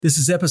This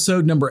is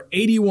episode number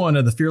 81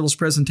 of the Fearless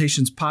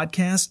Presentations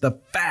podcast, the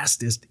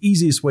fastest,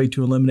 easiest way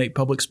to eliminate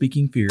public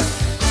speaking fear.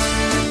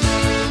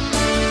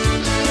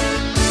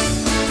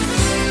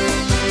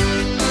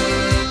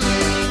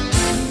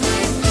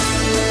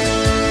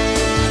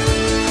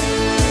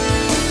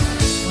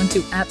 Want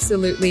to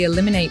absolutely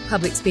eliminate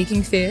public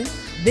speaking fear?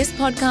 This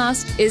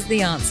podcast is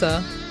the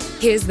answer.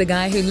 Here's the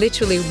guy who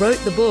literally wrote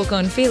the book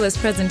on Fearless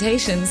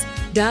Presentations,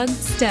 Doug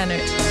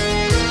Stannard.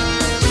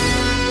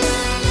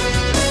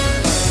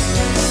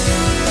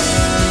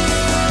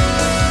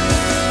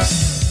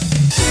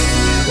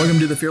 Welcome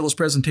to the Fearless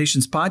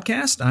Presentations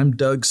podcast. I'm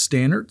Doug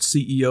Stannard,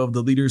 CEO of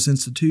the Leaders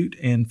Institute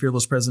and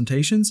Fearless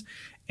Presentations.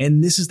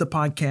 And this is the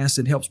podcast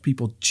that helps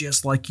people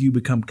just like you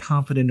become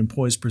confident and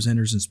poised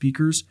presenters and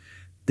speakers.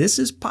 This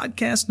is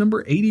podcast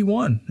number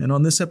 81. And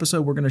on this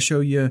episode, we're going to show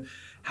you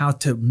how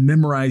to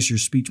memorize your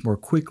speech more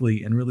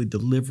quickly and really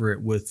deliver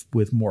it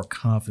with more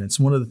confidence.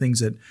 One of the things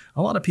that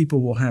a lot of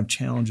people will have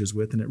challenges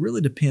with, and it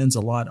really depends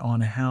a lot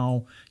on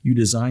how you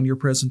design your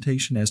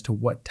presentation as to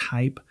what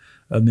type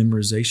of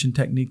memorization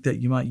technique that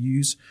you might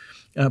use.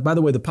 By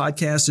the way, the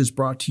podcast is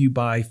brought to you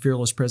by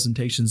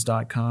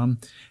fearlesspresentations.com.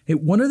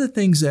 One of the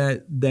things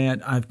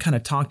that I've kind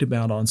of talked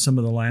about on some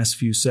of the last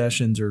few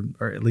sessions, or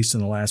at least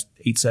in the last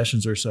 8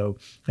 sessions or so,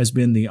 has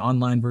been the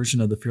online version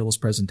of the Fearless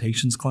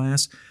Presentations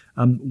class.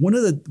 One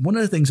of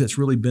the things that's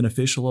really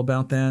beneficial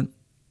about that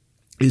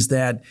is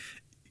that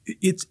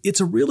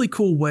it's a really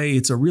cool way.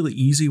 It's a really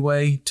easy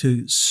way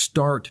to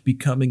start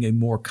becoming a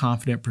more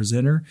confident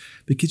presenter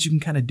because you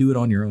can kind of do it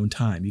on your own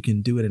time. You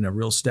can do it in a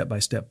real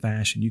step-by-step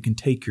fashion. You can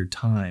take your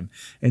time.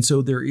 And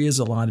so there is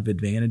a lot of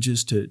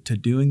advantages to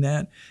doing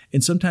that.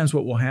 And sometimes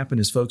what will happen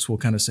is folks will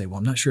kind of say, well,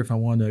 I'm not sure if I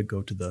want to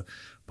go to the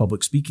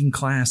public speaking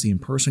class, the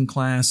in-person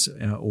class,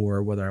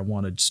 or whether I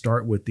want to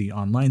start with the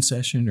online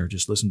session or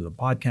just listen to the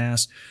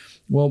podcast.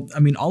 Well, I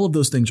mean, all of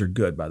those things are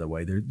good, by the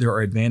way. There are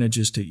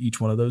advantages to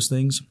each one of those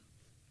things.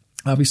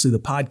 Obviously, the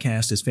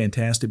podcast is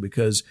fantastic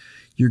because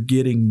you're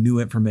getting new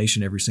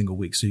information every single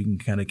week, so you can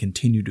kind of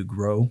continue to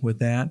grow with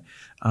that.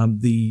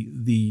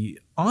 The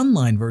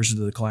online version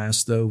of the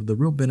class, though, the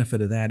real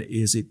benefit of that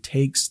is it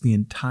takes the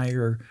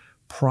entire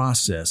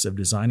process of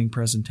designing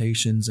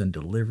presentations and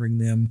delivering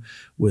them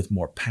with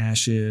more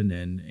passion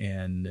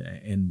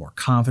and more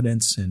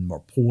confidence and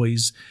more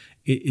poise.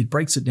 It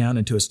breaks it down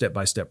into a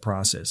step-by-step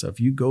process. So if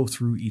you go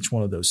through each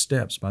one of those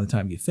steps, by the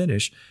time you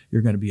finish,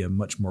 you're going to be a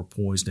much more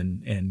poised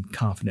and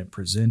confident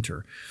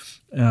presenter.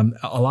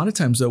 A lot of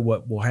times, though,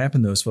 what will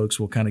happen, those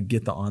folks will kind of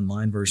get the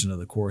online version of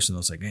the course and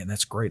they'll say, man,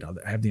 that's great. I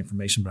have the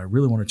information, but I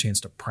really want a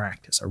chance to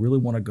practice. I really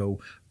want to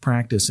go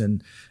practice.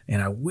 And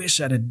I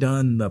wish I'd have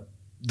done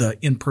the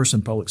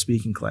in-person public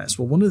speaking class.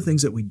 Well, one of the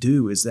things that we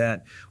do is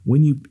that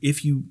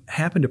if you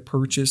happen to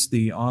purchase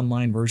the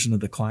online version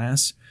of the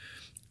class,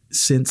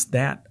 since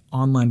that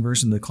online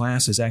version of the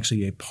class is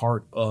actually a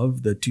part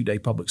of the 2-day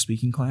public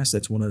speaking class,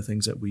 that's one of the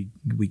things that we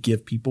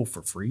give people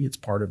for free. It's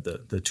part of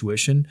the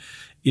tuition.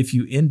 If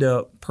you end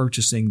up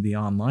purchasing the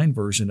online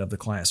version of the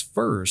class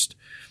first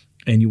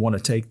and you want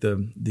to take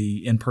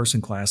the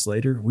in-person class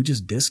later, we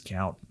just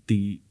discount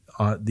the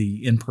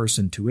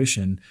in-person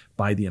tuition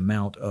by the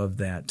amount of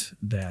that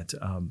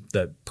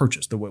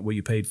purchase, what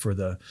you paid for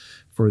the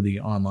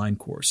online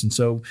course. And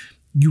so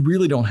you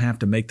really don't have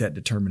to make that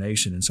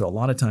determination. And so a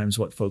lot of times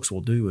what folks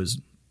will do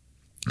is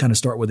kind of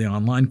start with the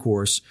online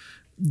course,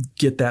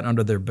 get that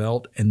under their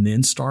belt, and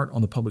then start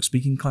on the public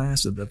speaking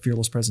class, the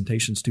Fearless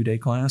Presentations 2-day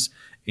class.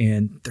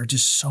 And they're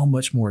just so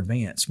much more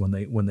advanced when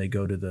they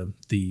go to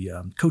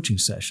the coaching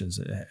sessions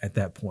at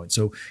that point.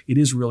 So it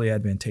is really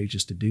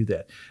advantageous to do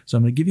that. So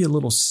I'm going to give you a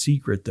little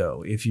secret,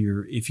 though. If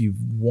you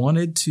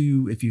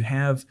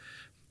have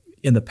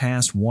in the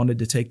past wanted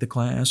to take the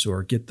class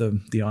or get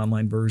the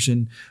online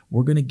version,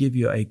 we're going to give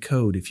you a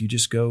code. If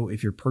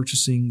you're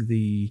purchasing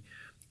the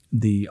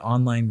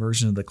online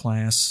version of the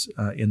class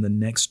in the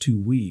next 2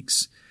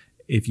 weeks,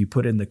 if you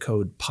put in the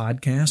code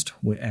podcast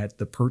at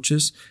the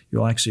purchase,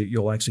 you'll actually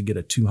get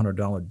a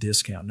 $200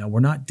 discount. Now, we're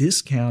not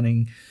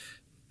discounting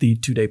the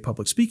 2-day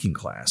public speaking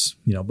class,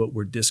 but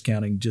we're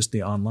discounting just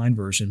the online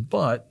version.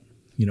 But,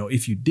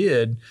 if you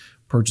did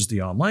purchase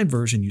the online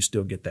version, you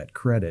still get that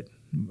credit.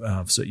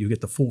 So you get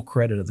the full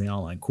credit of the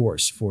online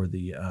course for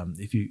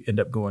if you end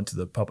up going to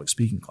the public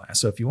speaking class.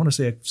 So if you want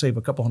to save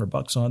a couple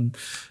 $100 on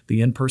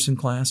the in-person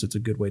class, it's a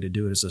good way to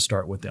do it, is to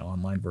start with the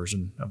online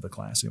version of the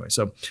class anyway.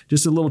 So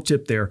just a little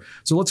tip there.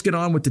 So let's get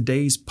on with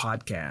today's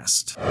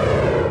podcast.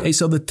 Hey,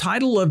 so the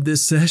title of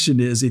this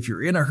session is, if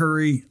you're in a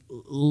hurry,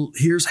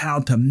 here's how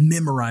to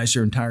memorize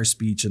your entire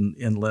speech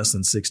in less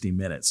than 60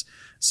 minutes.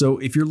 So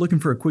if you're looking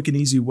for a quick and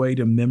easy way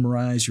to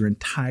memorize your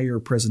entire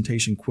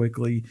presentation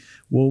quickly,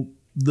 well,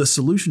 the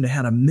solution to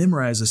how to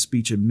memorize a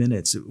speech in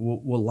minutes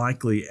will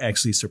likely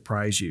actually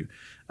surprise you.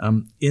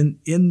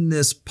 In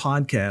this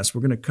podcast,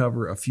 we're going to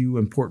cover a few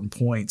important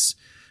points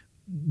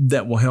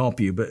that will help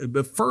you.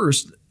 But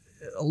first,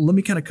 let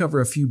me kind of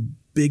cover a few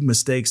big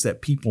mistakes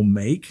that people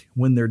make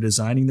when they're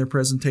designing their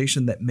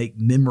presentation that make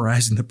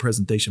memorizing the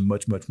presentation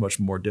much, much, much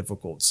more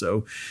difficult.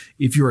 So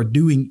if you are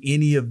doing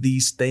any of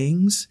these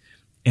things,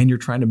 and you're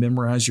trying to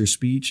memorize your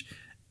speech,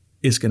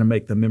 it's going to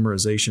make the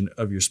memorization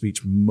of your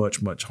speech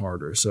much, much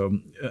harder. So,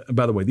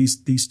 by the way,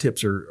 these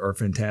tips are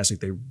fantastic.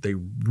 They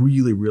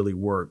really, really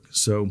work.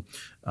 So,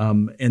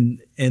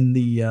 and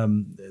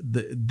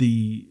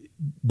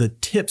the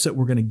tips that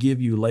we're going to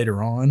give you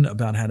later on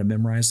about how to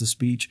memorize the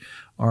speech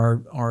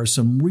are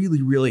some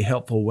really, really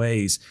helpful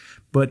ways.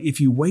 But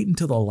if you wait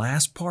until the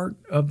last part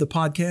of the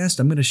podcast,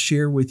 I'm going to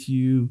share with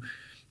you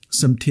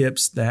some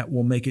tips that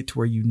will make it to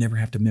where you never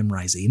have to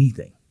memorize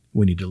anything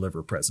when you deliver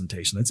a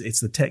presentation. It's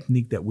the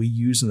technique that we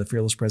use in the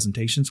Fearless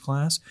Presentations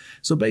class.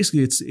 So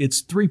basically,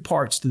 it's 3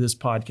 parts to this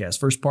podcast.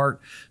 First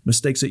part,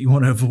 mistakes that you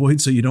want to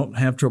avoid so you don't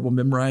have trouble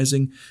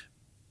memorizing.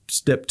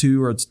 Step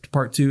 2 or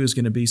part 2 is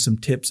going to be some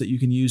tips that you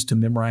can use to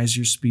memorize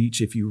your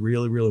speech if you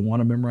really, really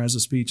want to memorize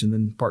a speech. And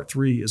then part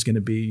 3 is going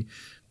to be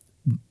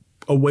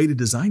a way to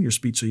design your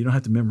speech so you don't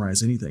have to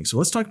memorize anything. So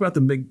let's talk about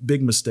the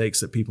big mistakes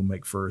that people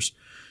make first.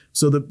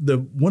 So the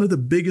one of the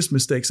biggest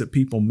mistakes that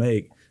people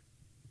make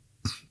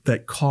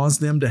that cause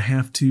them to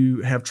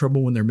have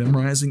trouble when they're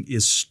memorizing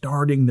is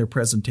starting their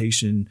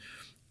presentation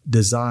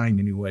design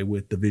anyway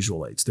with the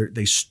visual aids.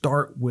 They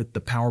start with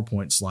the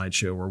PowerPoint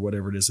slideshow or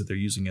whatever it is that they're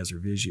using as their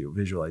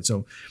visual aid.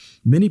 So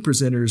many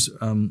presenters,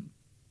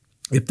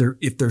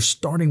 if they're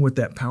starting with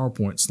that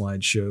PowerPoint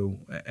slideshow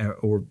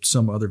or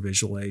some other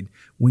visual aid,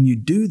 when you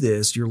do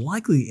this, you're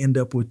likely to end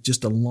up with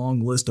just a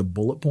long list of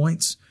bullet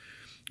points.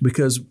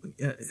 Because,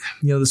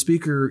 the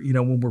speaker,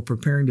 when we're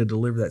preparing to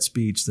deliver that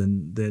speech,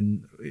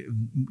 then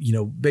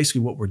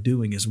basically what we're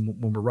doing is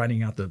when we're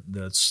writing out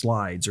the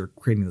slides or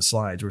creating the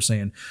slides, we're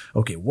saying,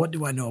 okay, what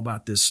do I know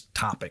about this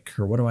topic?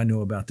 Or what do I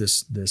know about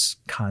this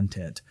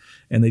content?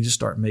 And they just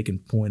start making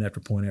point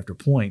after point after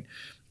point.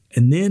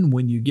 And then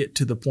when you get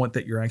to the point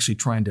that you're actually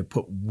trying to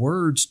put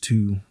words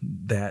to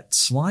that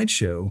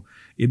slideshow,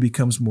 it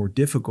becomes more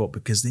difficult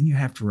because then you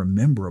have to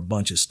remember a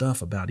bunch of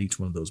stuff about each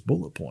one of those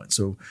bullet points.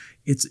 So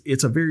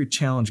it's a very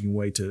challenging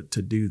way to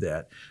do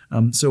that.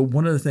 So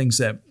one of the things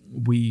that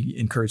we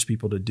encourage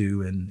people to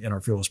do in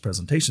our Fearless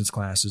Presentations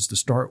class is to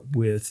start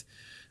with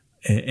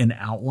an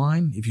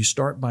outline. If you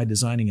start by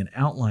designing an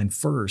outline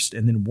first,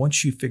 and then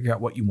once you figure out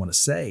what you want to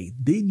say,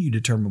 then you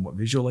determine what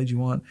visual aid you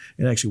want,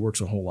 it actually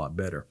works a whole lot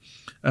better.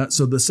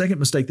 So the second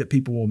mistake that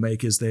people will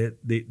make is that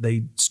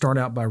they start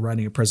out by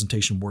writing a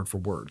presentation word for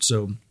word.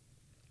 So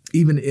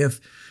even if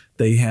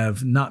they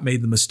have not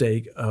made the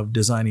mistake of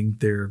designing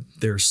their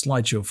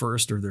slideshow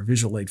first or their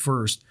visual aid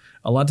first,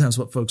 a lot of times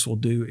what folks will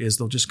do is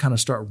they'll just kind of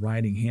start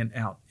writing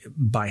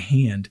by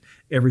hand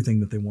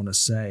everything that they want to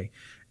say.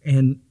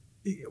 And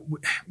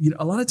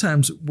a lot of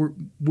times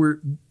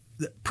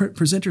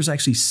presenters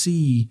actually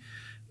see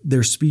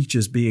their speech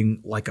as being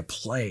like a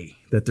play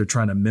that they're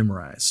trying to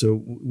memorize.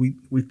 So we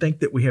think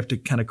that we have to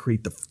kind of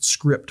create the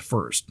script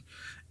first.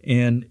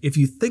 And if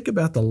you think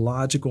about the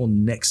logical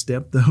next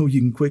step, though, you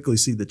can quickly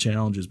see the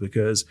challenges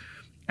because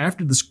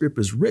after the script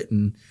is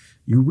written,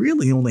 you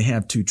really only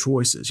have 2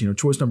 choices.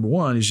 Choice number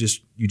 1 is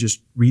you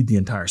just read the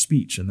entire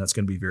speech, and that's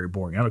going to be very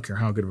boring. I don't care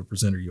how good of a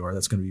presenter you are,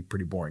 that's going to be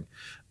pretty boring.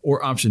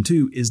 Or option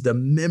 2 is to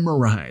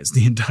memorize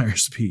the entire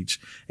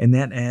speech, and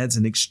that adds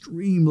an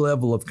extreme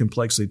level of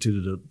complexity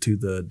to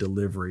the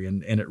delivery,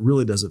 and it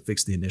really doesn't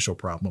fix the initial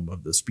problem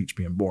of the speech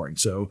being boring.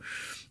 So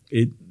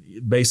it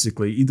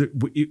basically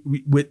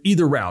with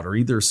either route or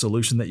either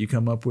solution that you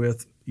come up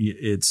with,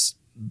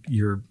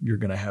 you're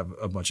going to have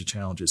a bunch of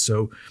challenges.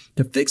 So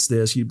to fix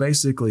this, you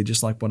basically,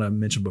 just like what I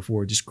mentioned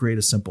before, just create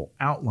a simple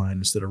outline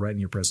instead of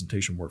writing your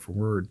presentation word for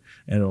word,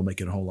 and it'll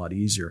make it a whole lot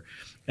easier.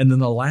 And then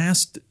the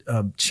last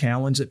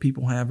challenge that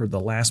people have, or the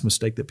last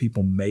mistake that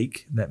people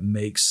make that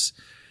makes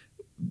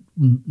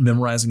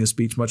memorizing a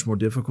speech much more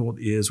difficult,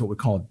 is what we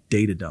call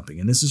data dumping.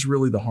 And this is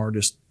really the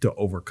hardest to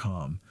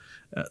overcome.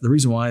 The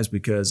reason why is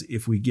because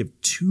if we give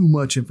too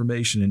much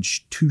information in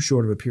too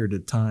short of a period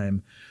of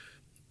time,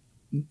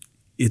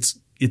 it's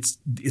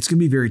going to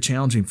be very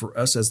challenging for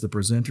us as the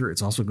presenter.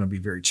 It's also going to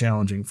be very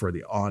challenging for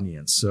the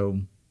audience. So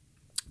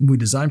when we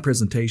design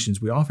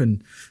presentations, we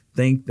often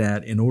think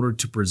that in order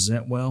to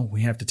present well,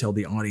 we have to tell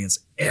the audience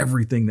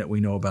everything that we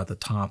know about the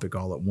topic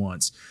all at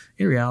once.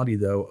 In reality,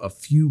 though, a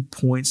few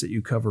points that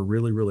you cover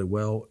really, really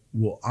well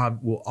will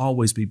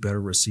always be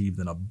better received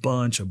than a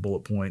bunch of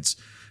bullet points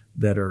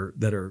that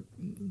are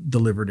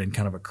delivered in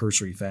kind of a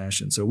cursory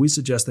fashion. So we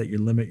suggest that you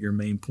limit your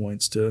main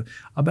points to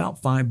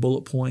about 5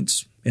 bullet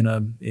points in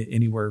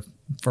anywhere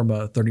from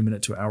a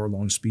 30-minute to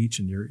hour-long speech,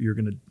 and you're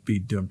going to be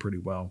doing pretty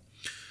well.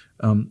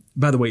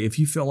 By the way, if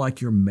you feel like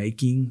you're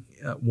making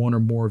one or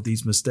more of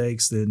these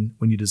mistakes, then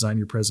when you design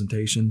your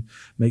presentation,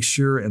 make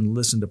sure and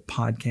listen to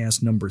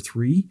podcast number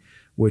 3,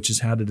 which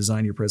is how to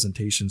design your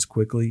presentations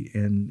quickly.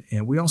 And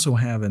we also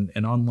have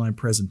an online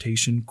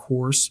presentation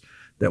course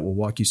that will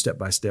walk you step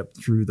by step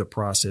through the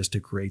process to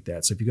create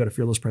that. So if you go to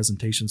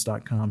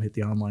fearlesspresentations.com, hit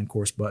the online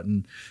course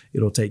button,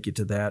 it'll take you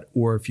to that.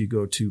 Or if you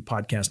go to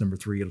podcast number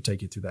 3, it'll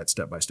take you through that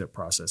step-by-step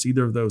process.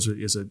 Either of those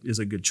is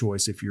a good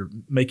choice if you're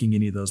making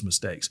any of those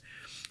mistakes.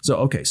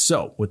 So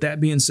with that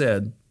being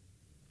said,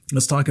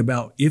 let's talk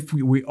about if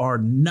we are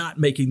not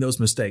making those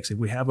mistakes. If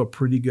we have a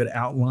pretty good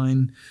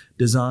outline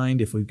designed,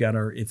 if we've got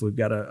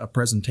a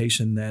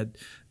presentation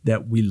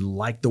that we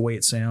like the way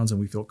it sounds and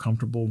we feel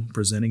comfortable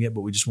presenting it, but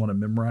we just want to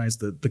memorize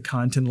the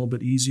content a little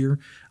bit easier,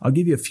 I'll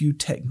give you a few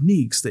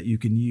techniques that you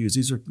can use.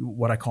 These are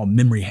what I call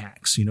memory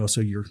hacks,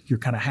 so you're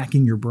kind of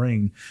hacking your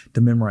brain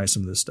to memorize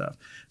some of this stuff.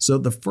 So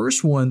the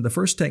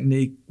first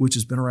technique, which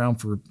has been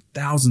around for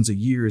thousands of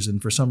years, and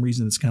for some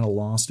reason it's kind of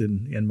lost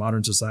in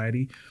modern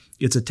society,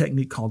 it's a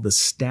technique called the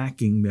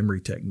stacking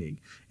memory technique.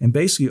 And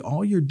basically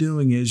all you're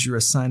doing is you're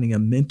assigning a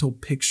mental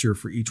picture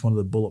for each one of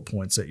the bullet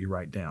points that you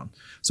write down.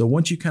 So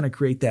once you kind of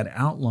create that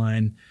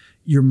outline,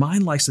 your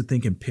mind likes to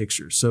think in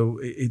pictures. So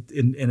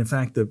in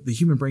fact, the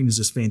human brain is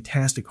this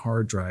fantastic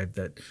hard drive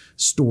that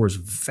stores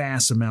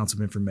vast amounts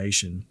of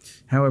information.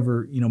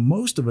 However,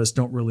 most of us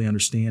don't really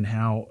understand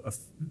how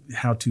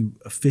to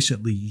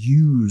efficiently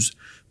use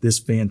this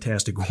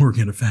fantastic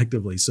organ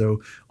effectively.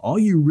 So all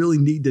you really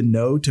need to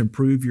know to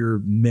improve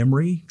your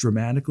memory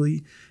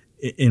dramatically,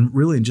 and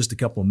really in just a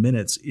couple of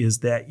minutes, is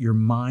that your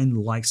mind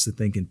likes to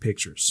think in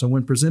pictures. So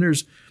when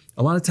presenters,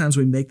 a lot of times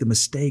we make the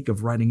mistake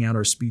of writing out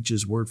our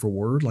speeches word for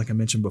word, like I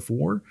mentioned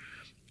before,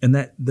 and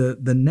that the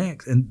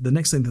next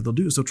thing that they'll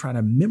do is they'll try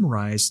to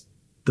memorize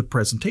the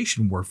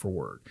presentation word for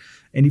word.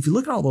 And if you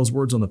look at all those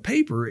words on the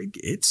paper, it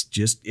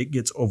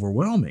gets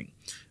overwhelming.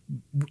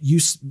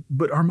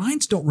 But our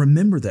minds don't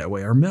remember that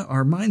way.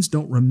 Our minds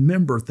don't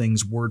remember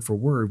things word for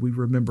word. We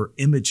remember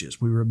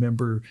images. We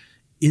remember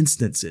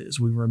instances.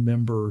 We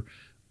remember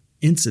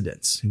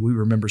incidents. We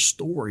remember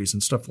stories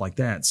and stuff like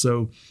that.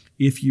 So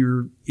if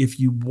you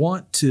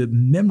want to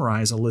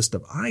memorize a list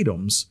of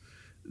items,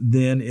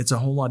 then it's a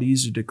whole lot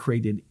easier to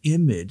create an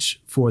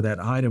image for that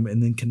item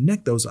and then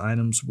connect those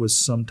items with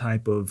some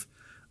type of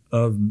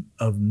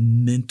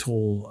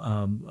mental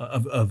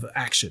of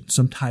action,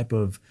 some type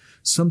of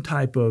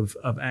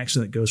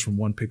action that goes from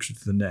one picture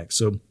to the next.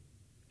 So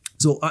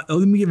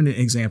let me give an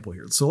example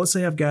here. So let's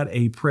say I've got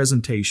a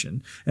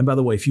presentation. And by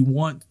the way, if you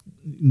want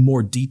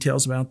more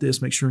details about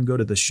this, make sure and go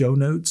to the show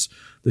notes.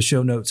 The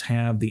show notes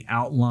have the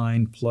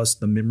outline plus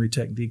the memory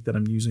technique that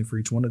I'm using for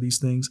each one of these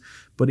things.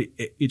 But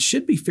it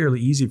should be fairly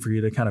easy for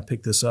you to kind of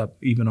pick this up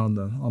even on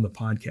the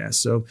podcast.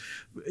 So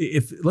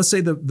if let's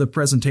say the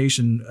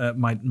presentation,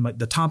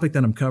 the topic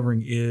that I'm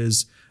covering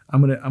is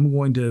I'm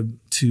going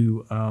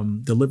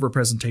to deliver a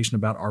presentation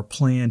about our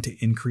plan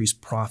to increase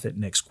profit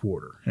next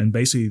quarter. And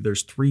basically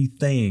there's three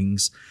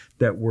things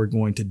that we're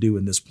going to do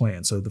in this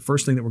plan. So the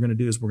first thing that we're going to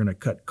do is we're going to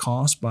cut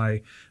costs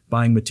by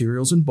buying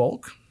materials in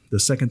bulk. The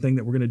second thing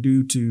that we're going to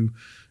do to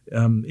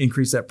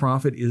increase that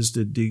profit is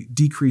to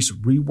decrease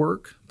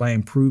rework by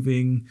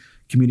improving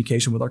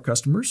communication with our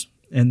customers.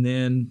 And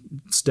then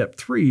step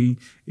 3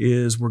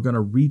 is we're going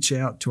to reach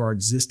out to our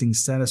existing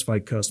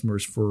satisfied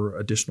customers for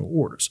additional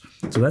orders.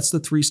 So that's the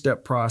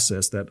 3-step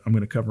process that I'm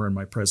going to cover in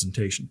my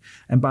presentation.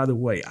 And by the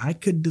way, I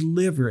could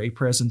deliver a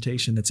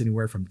presentation that's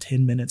anywhere from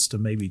 10 minutes to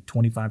maybe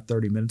 25,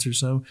 30 minutes or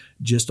so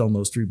just on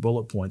those 3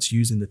 bullet points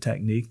using the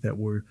technique that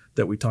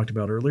we talked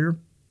about earlier.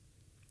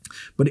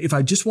 But if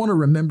I just want to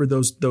remember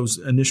those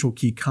initial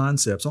key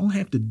concepts, all I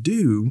have to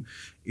do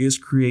is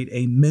create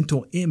a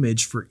mental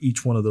image for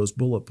each one of those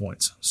bullet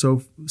points.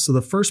 So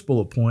the first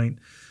bullet point,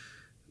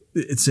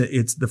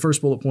 the first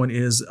bullet point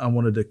is I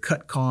wanted to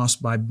cut costs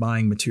by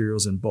buying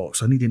materials in bulk.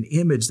 So I need an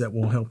image that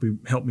will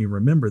help me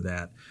remember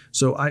that.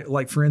 So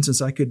for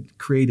instance, I could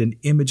create an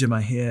image in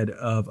my head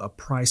of a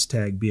price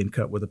tag being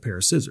cut with a pair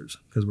of scissors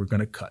because we're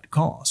going to cut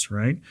costs,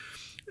 right?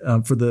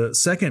 For the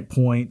second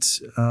point,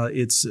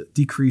 it's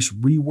decrease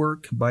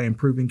rework by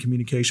improving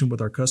communication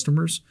with our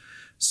customers.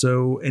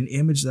 So an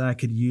image that I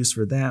could use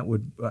for that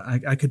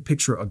I could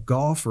picture a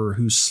golfer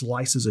who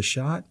slices a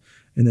shot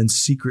and then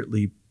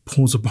secretly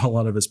pulls a ball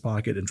out of his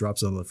pocket and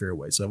drops it on the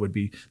fairway. So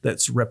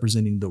that's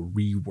representing the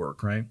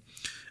rework, right?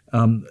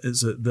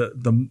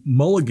 The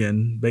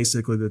mulligan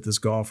basically that this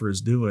golfer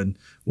is doing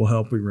will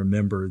help you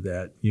remember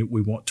that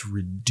we want to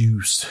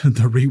reduce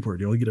the rework.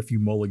 You only get a few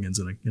mulligans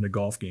in a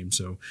golf game,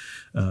 so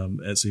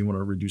you want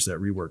to reduce that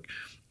rework.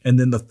 And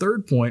then the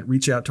third point,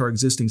 reach out to our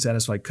existing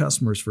satisfied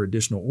customers for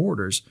additional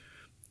orders.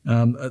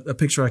 A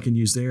picture I can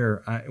use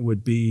there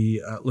would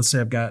be, let's say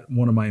I've got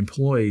one of my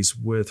employees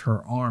with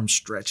her arms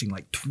stretching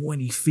like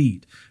 20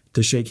 feet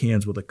to shake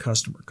hands with a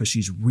customer because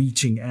she's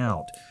reaching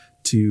out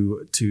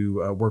to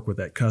work with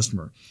that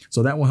customer.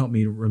 So that will help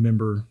me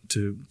remember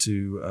to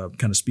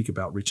kind of speak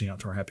about reaching out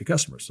to our happy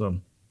customers.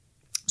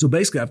 So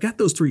basically, I've got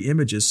those 3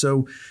 images.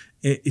 So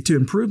to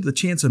improve the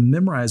chance of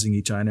memorizing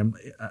each item,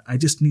 I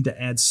just need to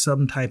add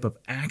some type of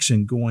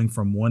action going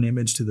from one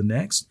image to the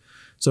next.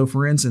 So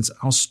for instance,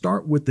 I'll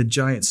start with the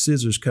giant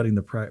scissors cutting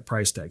the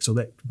price tag. So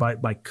that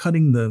by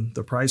cutting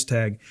the price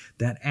tag,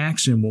 that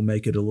action will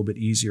make it a little bit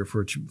easier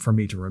for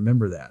me to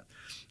remember that.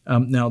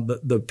 Now,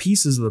 the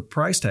pieces of the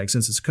price tag,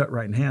 since it's cut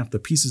right in half, the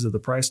pieces of the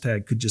price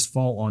tag could just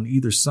fall on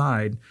either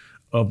side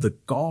of the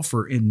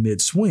golfer in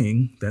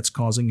mid-swing. That's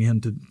causing him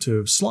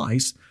to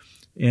slice.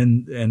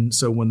 And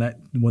so when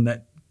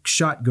that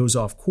shot goes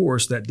off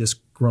course, that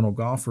disgruntled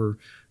golfer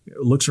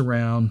looks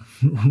around,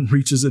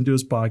 reaches into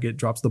his pocket,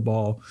 drops the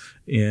ball,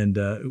 and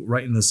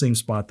right in the same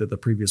spot that the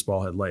previous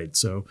ball had laid.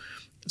 So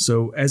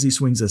So as he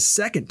swings a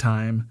second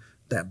time,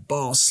 that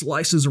ball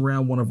slices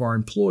around one of our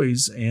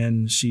employees,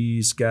 and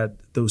she's got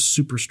those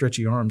super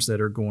stretchy arms that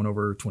are going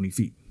over 20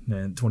 feet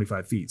and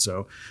 25 feet.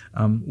 So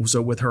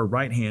with her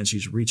right hand,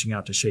 she's reaching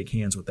out to shake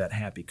hands with that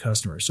happy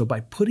customer. So by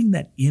putting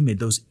that image,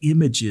 those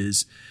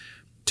images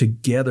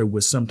together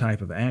with some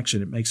type of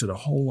action, it makes it a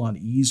whole lot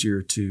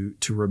easier to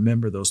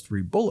remember those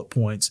 3 bullet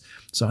points.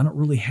 So I don't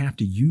really have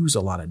to use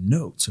a lot of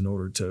notes in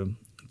order to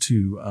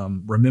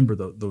remember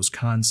those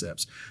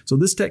concepts. So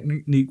this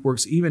technique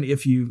works even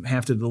if you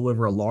have to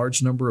deliver a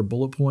large number of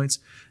bullet points.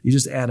 You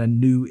just add a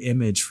new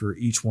image for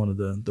each one of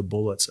the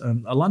bullets.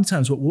 A lot of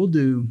times what we'll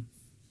do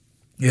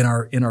in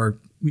our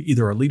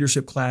either our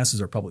leadership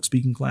classes or public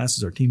speaking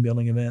classes or team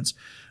building events,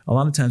 a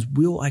lot of times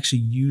we'll actually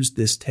use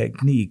this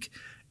technique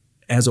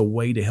as a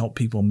way to help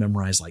people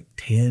memorize like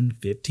 10,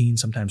 15,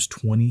 sometimes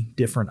 20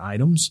 different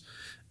items.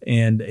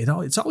 And it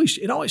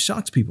always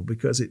shocks people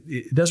because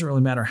it doesn't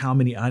really matter how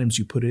many items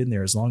you put in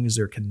there, as long as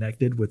they're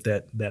connected with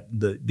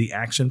the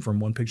action from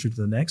one picture to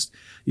the next.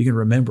 You can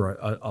remember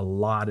a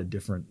lot of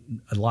different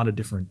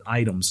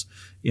items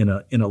in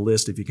a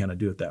list if you kind of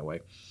do it that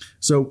way.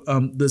 So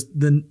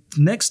the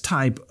next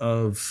type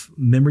of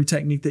memory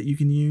technique that you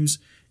can use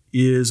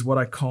is what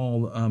I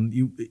call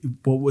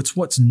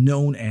what's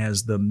known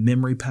as the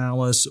memory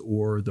palace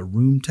or the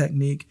room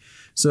technique.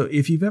 So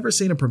if you've ever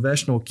seen a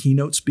professional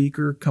keynote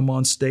speaker come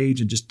on stage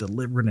and just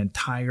deliver an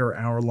entire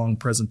hour-long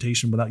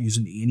presentation without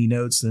using any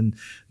notes, then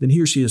he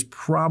or she is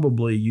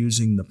probably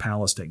using the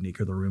palace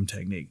technique or the room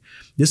technique.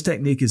 This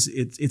technique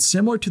it's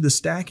similar to the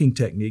stacking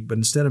technique, but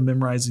instead of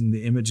memorizing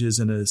the images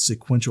in a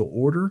sequential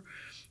order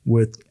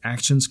with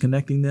actions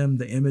connecting them,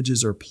 the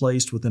images are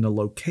placed within a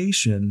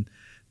location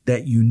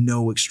that you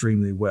know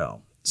extremely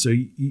well. So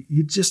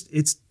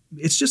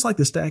it's just like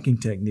the stacking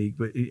technique,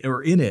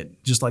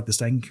 just like the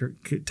stacking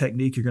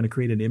technique, you're going to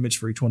create an image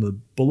for each one of the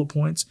bullet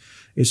points.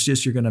 It's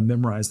just you're going to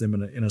memorize them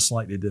in a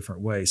slightly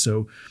different way.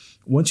 So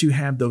once you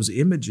have those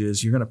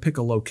images, you're going to pick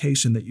a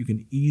location that you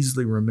can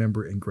easily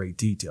remember in great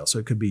detail. So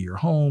it could be your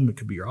home, it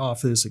could be your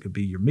office, it could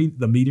be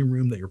the meeting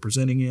room that you're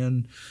presenting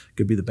in, it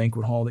could be the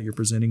banquet hall that you're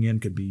presenting in,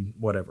 it could be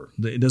whatever.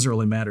 It doesn't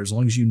really matter. As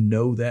long as you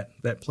know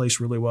that place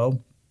really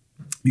well,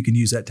 you can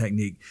use that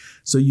technique.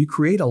 So you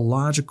create a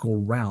logical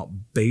route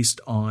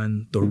based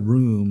on the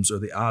rooms or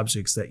the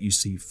objects that you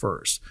see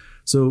first.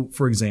 So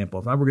for example,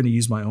 if I were going to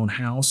use my own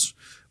house,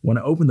 when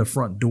I open the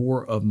front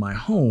door of my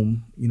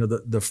home,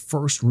 the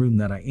first room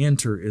that I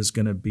enter is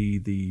going to be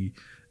the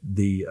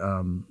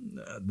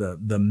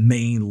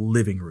main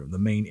living room, the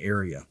main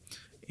area.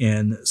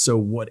 And so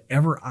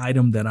whatever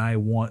item that I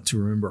want to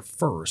remember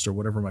first, or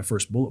whatever my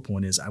first bullet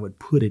point is, I would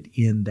put it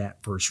in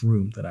that first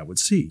room that I would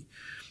see.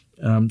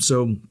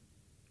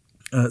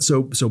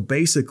 So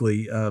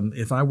basically,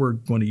 if I were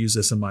going to use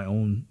this in my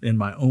own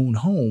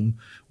home,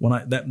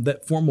 when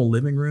that formal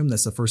living room,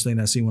 that's the first thing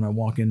I see when I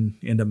walk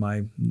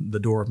into the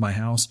door of my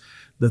house.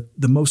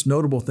 The most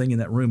notable thing in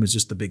that room is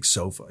just the big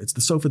sofa. It's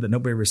the sofa that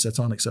nobody ever sits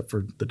on except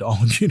for the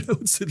dog,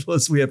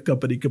 unless we have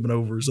company coming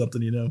over or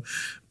something,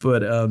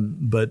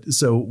 But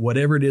so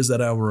whatever it is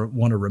that I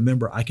want to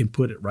remember, I can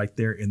put it right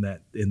there in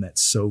that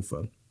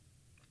sofa.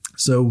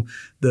 So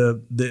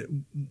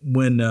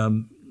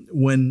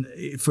when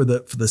for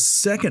the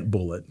second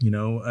bullet,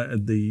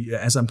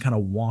 as I'm kind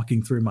of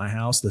walking through my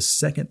house, the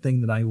second thing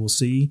that I will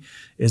see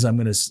is I'm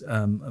going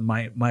to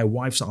my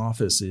wife's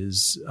office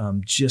is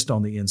just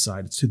on the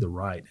inside. It's to the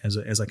right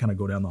as I kind of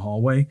go down the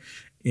hallway,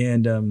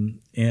 and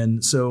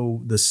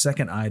so the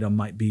second item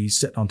might be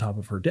sitting on top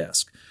of her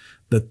desk.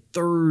 The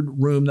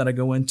third room that I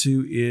go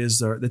into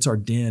it's our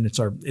den. It's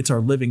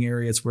our living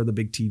area. It's where the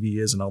big TV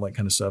is and all that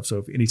kind of stuff. So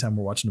if anytime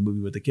we're watching a movie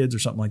with the kids or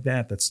something like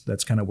that,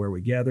 that's kind of where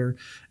we gather.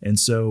 And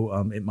so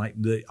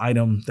the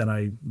item that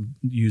I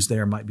use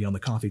there might be on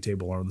the coffee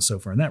table or on the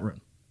sofa in that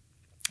room.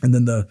 And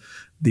then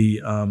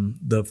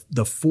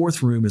the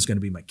fourth room is going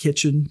to be my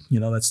kitchen.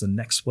 That's the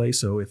next place.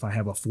 So if I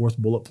have a fourth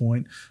bullet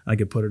point, I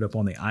could put it up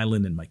on the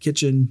island in my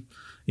kitchen.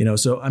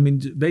 So I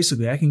mean,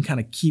 basically, I can kind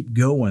of keep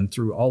going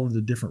through all of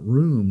the different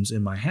rooms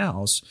in my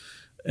house,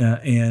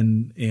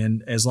 and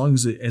as long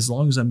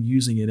as I'm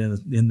using it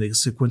in the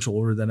sequential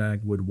order that I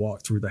would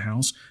walk through the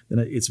house, then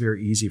it's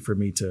very easy for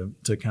me to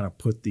kind of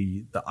put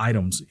the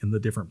items in the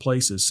different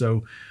places.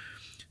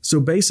 So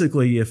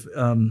basically, if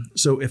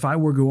I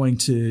were going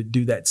to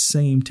do that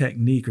same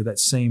technique or that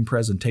same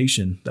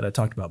presentation that I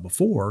talked about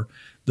before,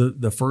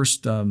 the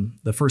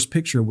first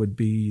picture would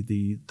be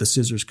the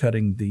scissors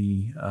cutting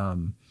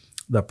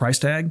the price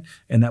tag,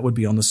 and that would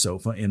be on the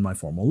sofa in my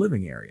formal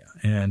living area.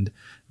 And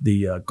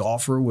the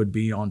golfer would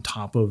be on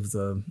top of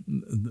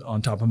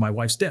my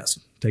wife's desk,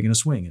 taking a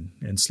swing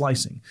and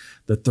slicing.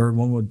 The third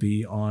one would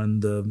be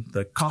on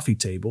the coffee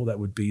table. That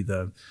would be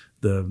the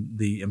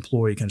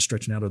employee kind of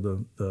stretching out of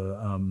the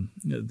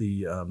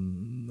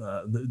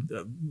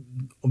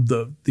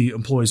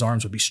employee's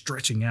arms would be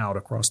stretching out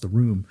across the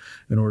room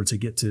in order to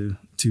get to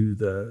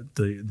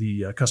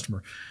the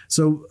customer.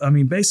 So I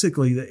mean,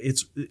 basically,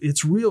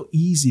 it's real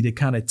easy to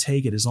kind of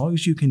take it as long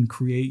as you can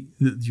create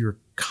your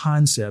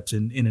concepts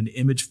in an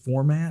image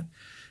format.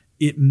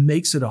 it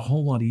makes it a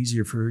whole lot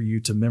easier for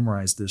you to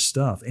memorize this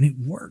stuff. And it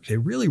works. It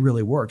really,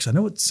 really works. I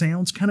know it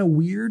sounds kind of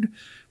weird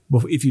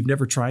if you've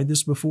never tried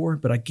this before,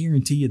 but I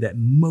guarantee you that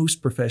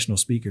most professional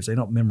speakers, they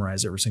don't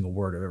memorize every single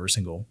word of every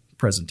single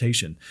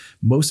presentation.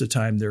 Most of the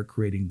time, they're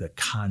creating the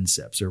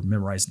concepts. They're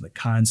memorizing the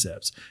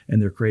concepts,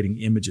 and they're creating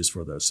images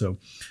for those. So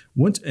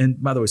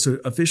and by the way, so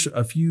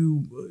a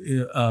few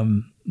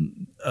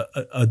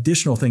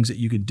additional things that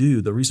you could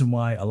do. The reason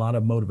why a lot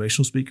of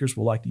motivational speakers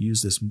will like to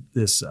use this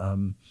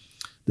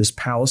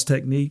PALIS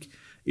technique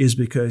is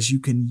because you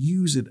can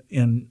use it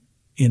in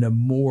a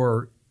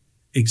more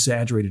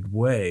exaggerated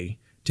way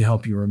to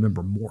help you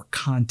remember more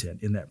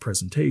content in that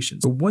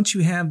presentation. So once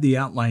you have the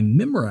outline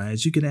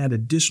memorized, you can add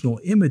additional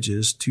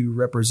images to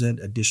represent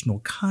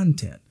additional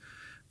content.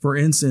 For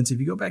instance, if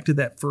you go back to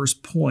that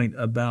first point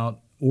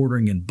about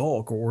ordering in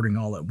bulk or ordering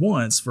all at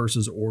once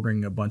versus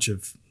ordering a bunch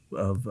of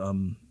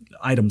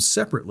items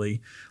separately,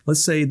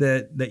 let's say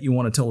that you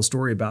want to tell a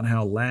story about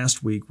how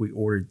last week we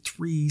ordered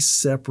 3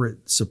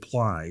 separate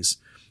supplies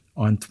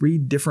on 3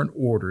 different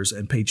orders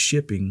and paid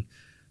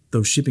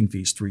those shipping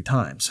fees 3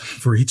 times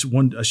for each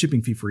one, a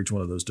shipping fee for each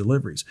one of those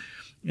deliveries.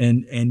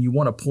 And you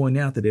want to point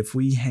out that if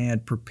we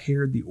had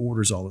prepared the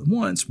orders all at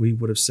once, we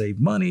would have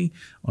saved money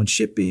on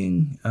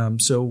shipping.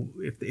 So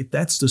if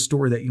that's the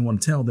story that you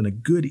want to tell, then a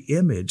good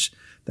image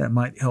that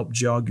might help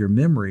jog your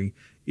memory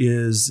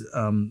is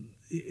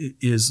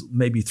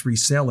maybe 3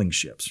 sailing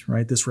ships,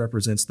 right? This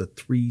represents the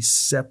 3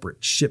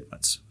 separate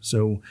shipments.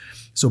 So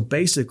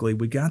basically,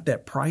 we got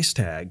that price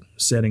tag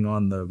setting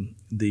on the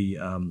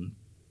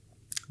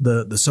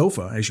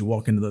sofa as you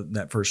walk into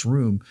that first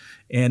room,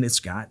 and it's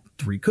got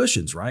 3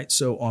 cushions, right?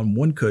 So on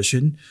one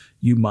cushion,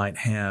 you might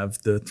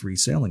have the 3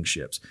 sailing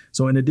ships.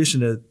 So in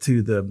addition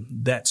to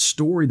that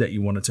story that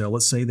you want to tell,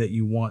 let's say that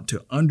you want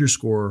to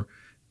underscore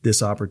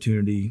this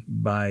opportunity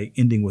by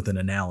ending with an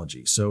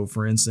analogy. So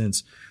for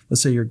instance,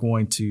 let's say you're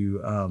going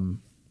to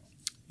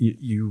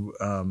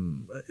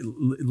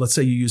let's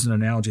say you use an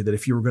analogy that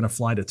if you were going to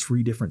fly to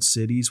 3 different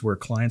cities where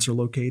clients are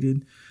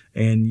located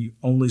and you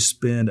only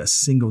spend a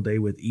single day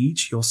with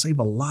each, you'll save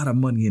a lot of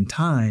money and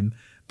time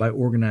by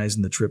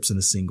organizing the trips in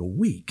a single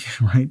week,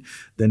 right?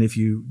 Then if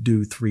you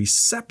do 3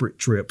 separate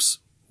trips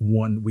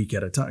 1 week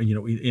at a time,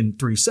 in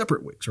 3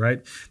 separate weeks,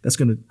 right? That's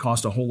going to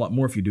cost a whole lot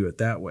more if you do it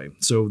that way.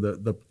 So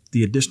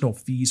the additional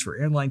fees for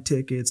airline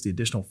tickets, the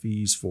additional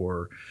fees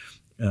for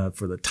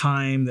the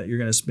time that you're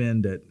going to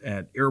spend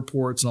at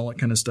airports and all that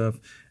kind of stuff,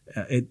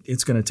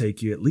 it's going to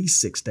take you at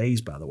least 6 days,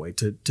 by the way,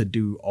 to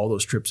do all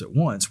those trips at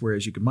once,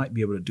 whereas you might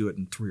be able to do it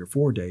in 3 or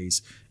 4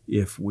 days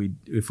if we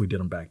did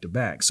them back to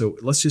back. So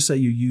let's just say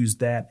you use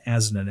that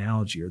as an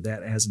analogy or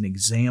that as an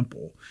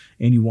example,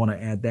 and you want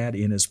to add that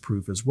in as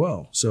proof as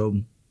well.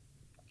 So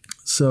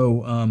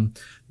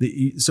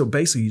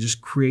basically, you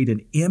just create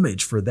an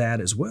image for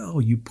that as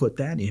well. You put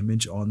that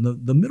image on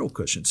the middle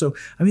cushion. So,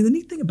 I mean, the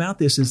neat thing about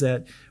this is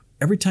that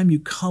every time you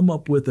come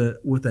up with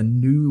a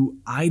new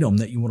item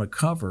that you want to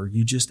cover,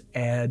 you just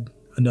add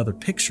another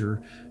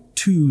picture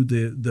to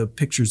the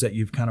pictures that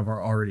you've kind of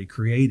already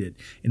created.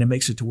 And it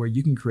makes it to where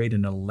you can create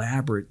an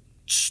elaborate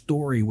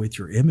story with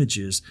your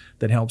images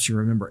that helps you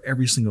remember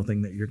every single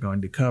thing that you're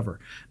going to cover.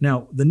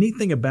 Now, the neat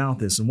thing about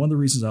this, and one of the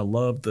reasons I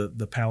love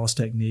the PALIS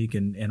technique,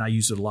 and I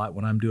use it a lot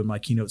when I'm doing my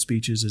keynote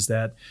speeches, is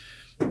that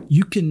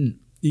you can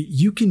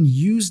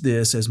use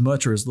this as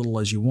much or as little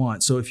as you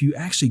want. So if you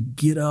actually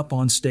get up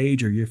on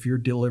stage or if you're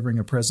delivering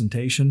a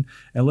presentation,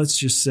 and let's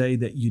just say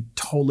that you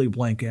totally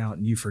blank out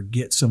and you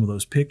forget some of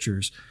those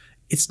pictures,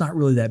 it's not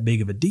really that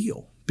big of a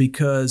deal,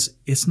 because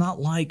it's not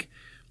like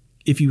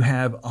if you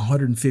have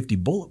 150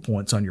 bullet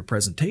points on your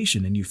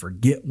presentation and you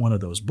forget one of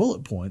those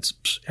bullet points,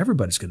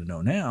 everybody's going to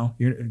know now.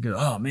 You're going to go,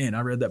 oh man,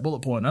 I read that bullet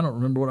point. I don't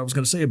remember what I was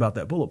going to say about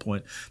that bullet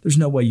point. There's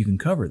no way you can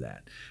cover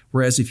that.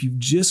 Whereas if you've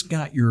just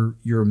got your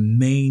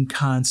main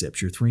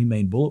concepts, your 3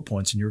 main bullet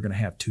points, and you're going to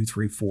have 2,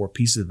 3, 4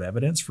 pieces of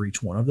evidence for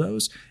each one of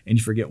those, and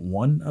you forget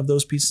one of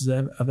those pieces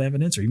of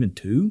evidence, or even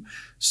 2,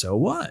 so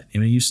what? I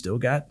mean, you still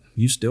got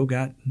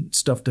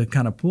stuff to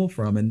kind of pull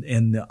from,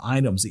 and the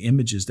items, the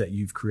images that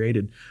you've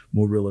created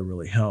will really,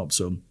 really help.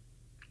 So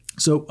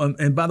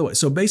and by the way,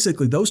 so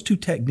basically those 2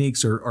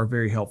 techniques are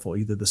very helpful,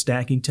 either the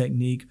stacking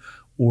technique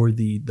or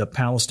the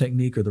PALIS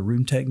technique or the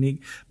room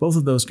technique. Both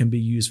of those can be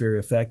used very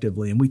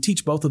effectively. And we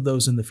teach both of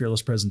those in the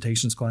Fearless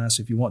Presentations class.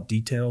 If you want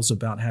details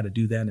about how to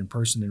do that in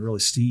person and really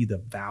see the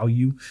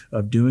value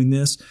of doing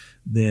this,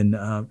 then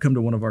come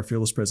to one of our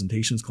Fearless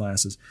Presentations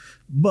classes.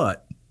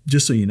 But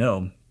just so you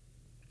know,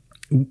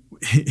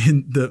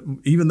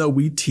 even though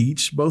we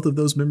teach both of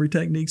those memory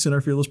techniques in our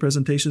Fearless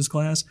Presentations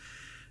class,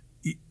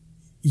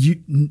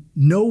 you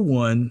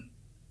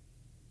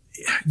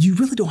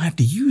really don't have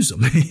to use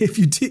them.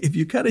 If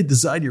you kind of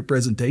design your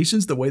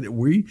presentations the way that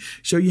we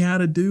show you how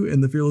to do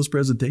in the Fearless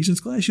Presentations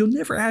class, you'll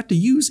never have to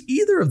use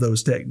either of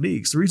those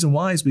techniques. The reason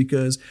why is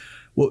because,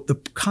 well, the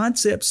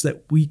concepts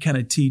that we kind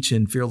of teach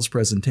in Fearless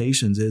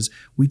Presentations is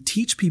we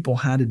teach people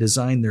how to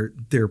design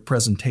their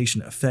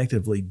presentation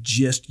effectively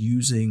just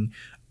using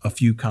a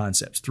few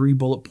concepts, 3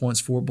 bullet points,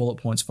 4 bullet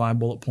points, 5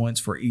 bullet points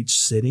for each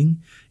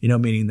sitting,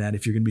 meaning that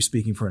if you're going to be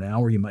speaking for an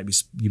hour, you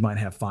might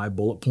have 5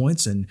 bullet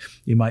points and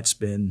you might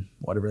spend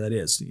whatever that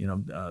is,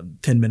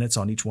 10 minutes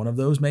on each one of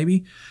those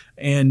maybe.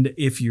 And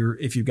if you're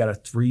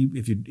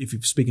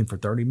speaking for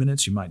 30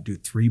 minutes, you might do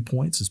 3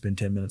 points and spend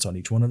 10 minutes on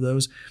each one of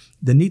those.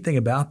 The neat thing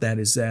about that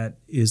is that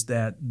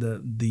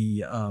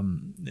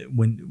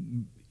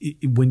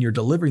when you're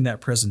delivering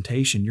that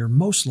presentation, you're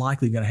most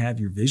likely going to have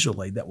your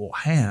visual aid that will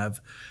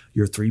have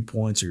your 3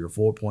 points or your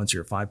 4 points or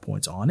your 5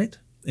 points on it.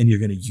 And you're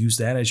going to use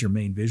that as your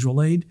main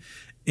visual aid.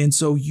 And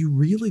so you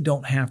really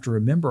don't have to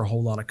remember a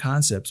whole lot of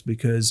concepts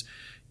because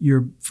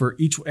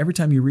every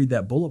time you read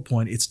that bullet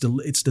point, it's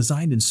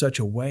designed in such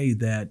a way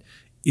that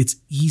it's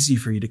easy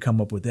for you to come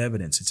up with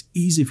evidence. It's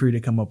easy for you to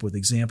come up with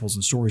examples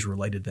and stories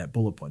related to that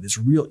bullet point. It's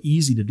real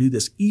easy to do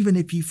this. Even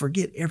if you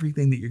forget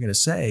everything that you're going to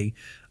say,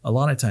 a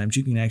lot of times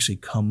you can actually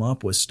come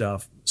up with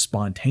stuff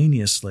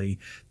spontaneously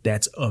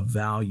that's of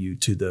value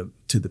to the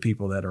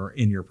people that are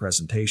in your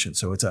presentation.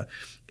 So it's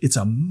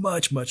a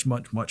much, much,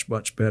 much, much,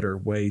 much better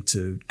way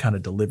to kind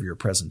of deliver your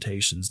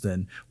presentations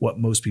than what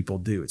most people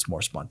do. It's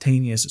more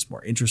spontaneous. It's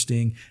more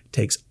interesting. It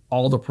takes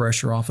all the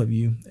pressure off of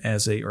you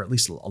or at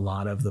least a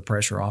lot of the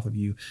pressure off of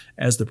you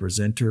as the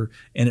presenter,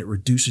 and it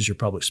reduces your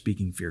public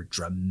speaking fear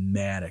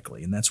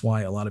dramatically. And that's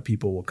why a lot of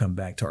people will come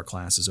back to our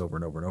classes over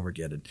and over and over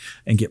again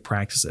and get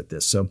practice at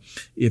this. So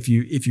if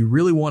you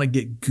really want to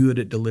get good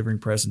at delivering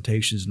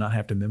presentations, not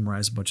have to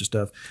memorize a bunch of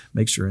stuff,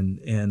 make sure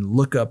and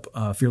look up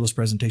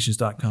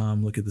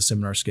fearlesspresentations.com, look at the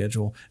seminar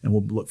schedule, and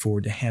we'll look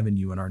forward to having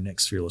you in our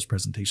next Fearless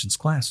Presentations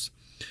class.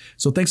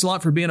 So thanks a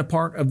lot for being a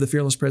part of the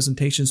Fearless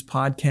Presentations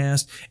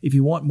podcast. If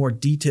you want more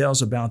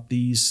details about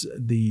these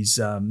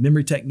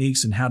memory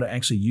techniques and how to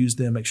actually use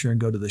them, make sure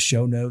and go to the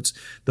show notes.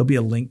 There'll be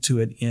a link to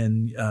it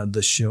in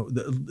the show.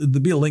 There'll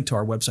be a link to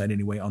our website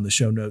anyway on the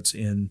show notes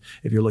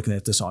if you're looking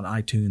at this on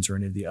iTunes or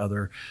any of the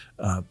other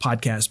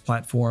podcast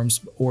platforms,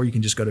 or you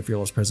can just go to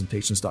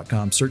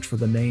fearlesspresentations.com, search for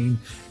the name,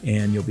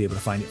 and you'll be able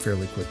to find it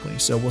fairly quickly.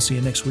 So we'll see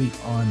you next week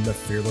on the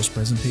Fearless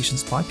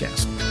Presentations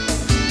podcast.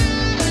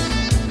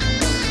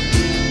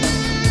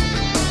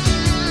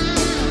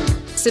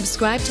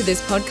 Subscribe to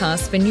this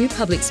podcast for new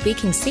public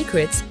speaking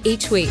secrets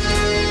each week.